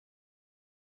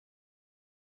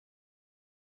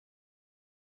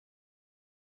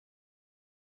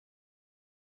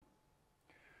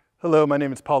Hello, my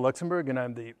name is Paul Luxenberg, and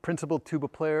I'm the principal tuba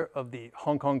player of the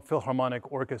Hong Kong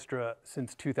Philharmonic Orchestra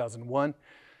since 2001.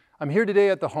 I'm here today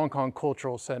at the Hong Kong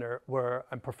Cultural Center, where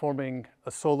I'm performing a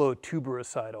solo tuba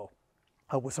recital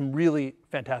with some really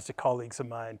fantastic colleagues of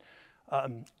mine,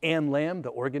 Anne Lam, the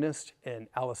organist, and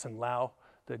Alison Lau,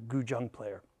 the guzheng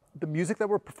player. The music that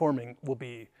we're performing will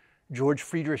be George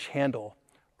Friedrich Handel,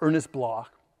 Ernest Bloch,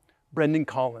 Brendan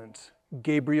Collins,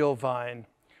 Gabriel Vine,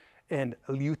 and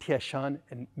Liu Tieshan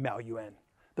and Mao Yuan.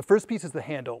 The first piece is the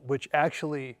Handel, which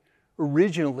actually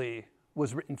originally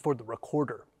was written for the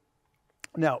recorder.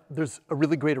 Now, there's a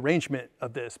really great arrangement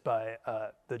of this by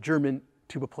the German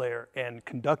tuba player and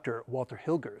conductor Walter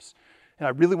Hilgers. And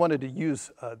I really wanted to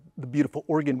use the beautiful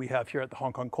organ we have here at the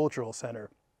Hong Kong Cultural Center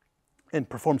and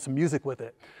perform some music with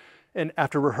it. And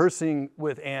after rehearsing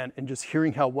with Anne and just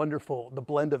hearing how wonderful the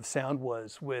blend of sound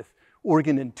was with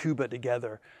organ and tuba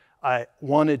together, I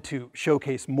wanted to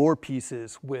showcase more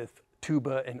pieces with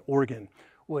tuba and organ,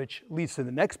 which leads to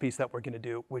the next piece that we're going to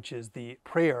do, which is the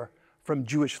Prayer from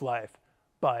Jewish Life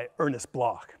by Ernest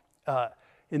Bloch.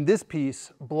 In this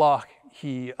piece, Bloch,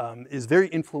 he is very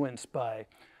influenced by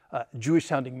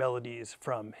Jewish-sounding melodies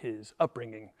from his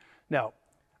upbringing. Now,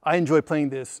 I enjoy playing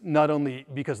this not only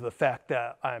because of the fact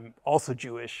that I'm also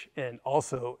Jewish and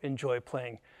also enjoy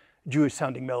playing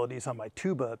Jewish-sounding melodies on my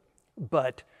tuba,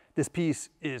 but this piece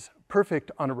is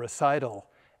perfect on a recital,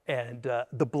 and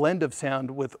the blend of sound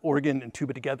with organ and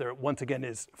tuba together, once again,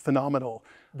 is phenomenal.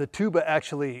 The tuba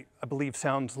actually, I believe,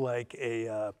 sounds like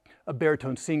a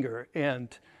baritone singer,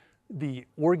 and the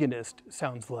organist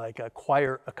sounds like a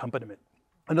choir accompaniment.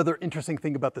 Another interesting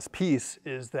thing about this piece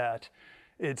is that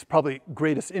its probably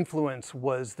greatest influence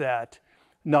was that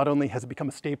not only has it become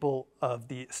a staple of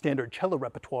the standard cello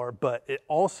repertoire, but it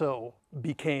also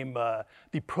became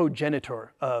the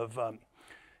progenitor of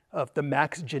the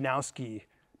Max Janowski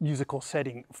musical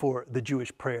setting for the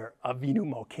Jewish prayer, Avinu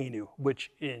Malkeinu,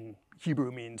 which in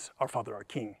Hebrew means Our Father, Our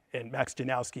King. And Max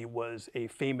Janowski was a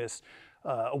famous,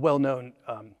 a well-known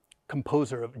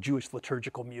composer of Jewish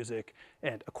liturgical music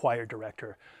and a choir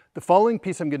director. The following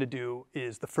piece I'm going to do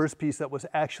is the first piece that was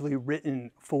actually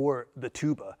written for the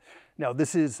tuba. Now,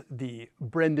 this is the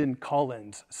Brendan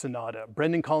Collins Sonata.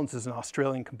 Brendan Collins is an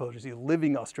Australian composer. He's a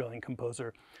living Australian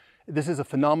composer. This is a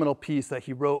phenomenal piece that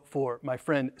he wrote for my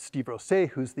friend Steve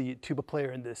Rosset, who's the tuba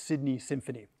player in the Sydney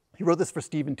Symphony. He wrote this for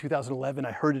Steve in 2011.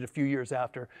 I heard it a few years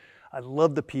after. I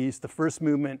love the piece. The first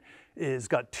movement is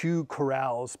got two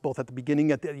chorales, both at the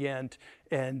beginning and at the end,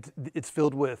 and it's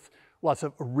filled with lots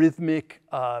of rhythmic,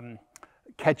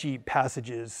 catchy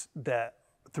passages that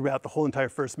throughout the whole entire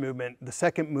first movement. The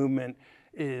second movement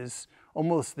is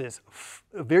almost this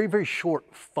very, very short,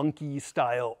 funky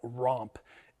style romp,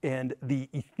 and the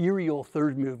ethereal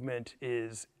third movement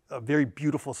is a very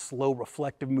beautiful, slow,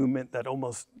 reflective movement that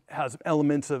almost has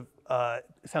elements of,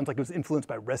 sounds like it was influenced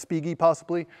by Respighi,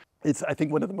 possibly. It's, I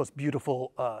think, one of the most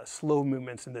beautiful slow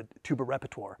movements in the tuba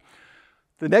repertoire.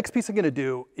 The next piece I'm going to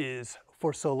do is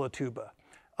for solo tuba.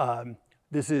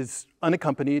 This is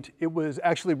unaccompanied. It was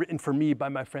actually written for me by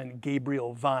my friend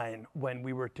Gabriel Vine when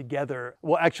we were together.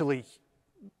 Well, actually,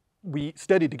 we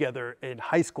studied together in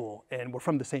high school and we're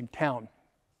from the same town.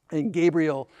 And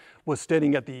Gabriel was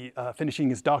studying at finishing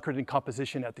his doctorate in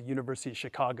composition at the University of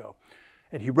Chicago.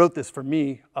 And he wrote this for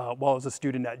me while I was a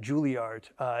student at Juilliard.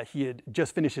 He had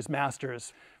just finished his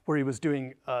master's where he was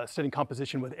studying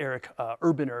composition with Erich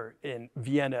Urbaner in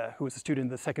Vienna, who was a student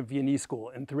in the Second Viennese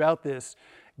School. And throughout this,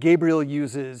 Gabriel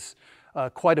uses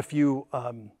quite a few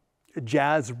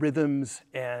jazz rhythms,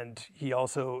 and he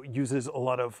also uses a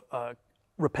lot of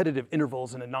repetitive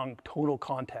intervals in a non-tonal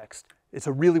context. It's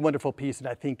a really wonderful piece, and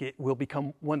I think it will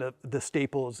become one of the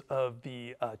staples of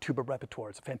the tuba repertoire.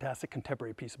 It's a fantastic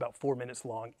contemporary piece, about 4 minutes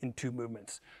long in 2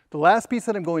 movements. The last piece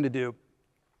that I'm going to do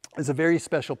is a very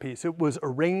special piece. It was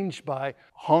arranged by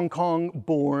Hong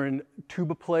Kong-born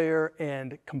tuba player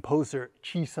and composer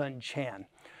Chi-Sun Chan.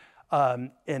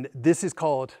 And this is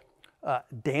called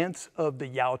Dance of the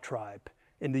Yao Tribe,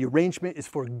 and the arrangement is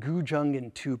for guzheng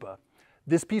and tuba.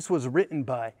 This piece was written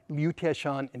by Liu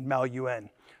Tieshan and Mao Yuan.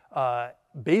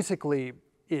 Basically,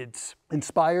 it's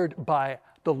inspired by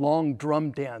the long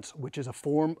drum dance, which is a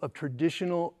form of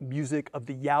traditional music of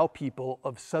the Yao people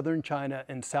of southern China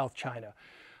and South China.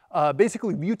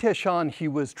 Basically, Liu Tieshan, he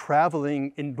was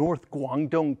traveling in North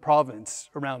Guangdong province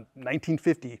around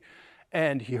 1950,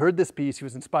 and he heard this piece. He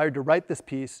was inspired to write this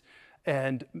piece,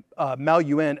 and Mao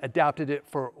Yuan adapted it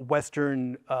for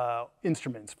Western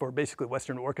instruments, for basically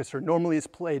Western orchestra. Normally it's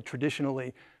played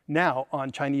traditionally now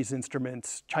on Chinese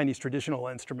instruments, Chinese traditional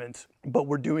instruments, but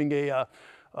we're doing a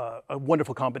a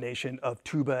wonderful combination of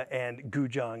tuba and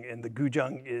guzheng, and the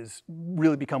guzheng is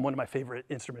really become one of my favorite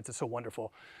instruments. It's so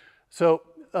wonderful. So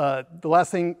the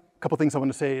last thing, couple things I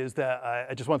want to say is that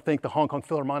I just want to thank the Hong Kong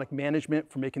Philharmonic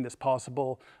Management for making this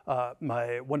possible.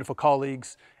 My wonderful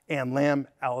colleagues, Anne Lam,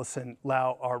 Alison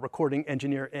Lau, our recording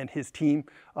engineer, and his team,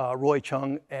 Roy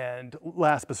Chung, and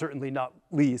last but certainly not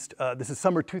least, this is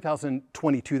summer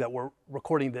 2022 that we're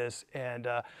recording this, and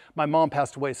my mom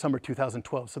passed away summer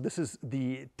 2012, so this is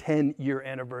the 10-year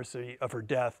anniversary of her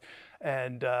death,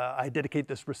 and I dedicate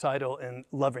this recital in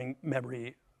loving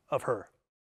memory of her.